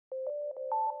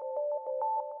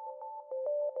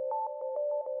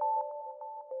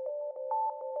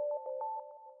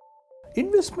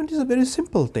investment is a very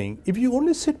simple thing. If you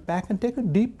only sit back and take a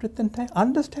deep breath and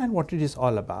understand what it is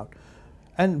all about.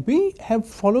 And we have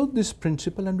followed this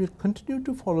principle and will continue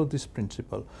to follow this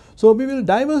principle. So we will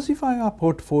diversify our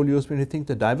portfolios when we think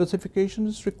the diversification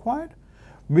is required.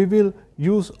 We will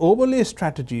use overlay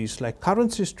strategies like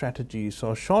currency strategies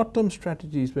or short-term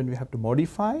strategies when we have to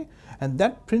modify, and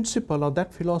that principle or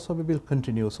that philosophy will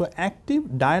continue. So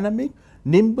active, dynamic,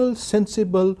 nimble,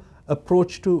 sensible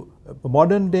approach to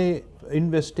modern day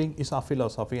investing is our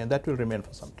philosophy, and that will remain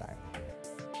for some time.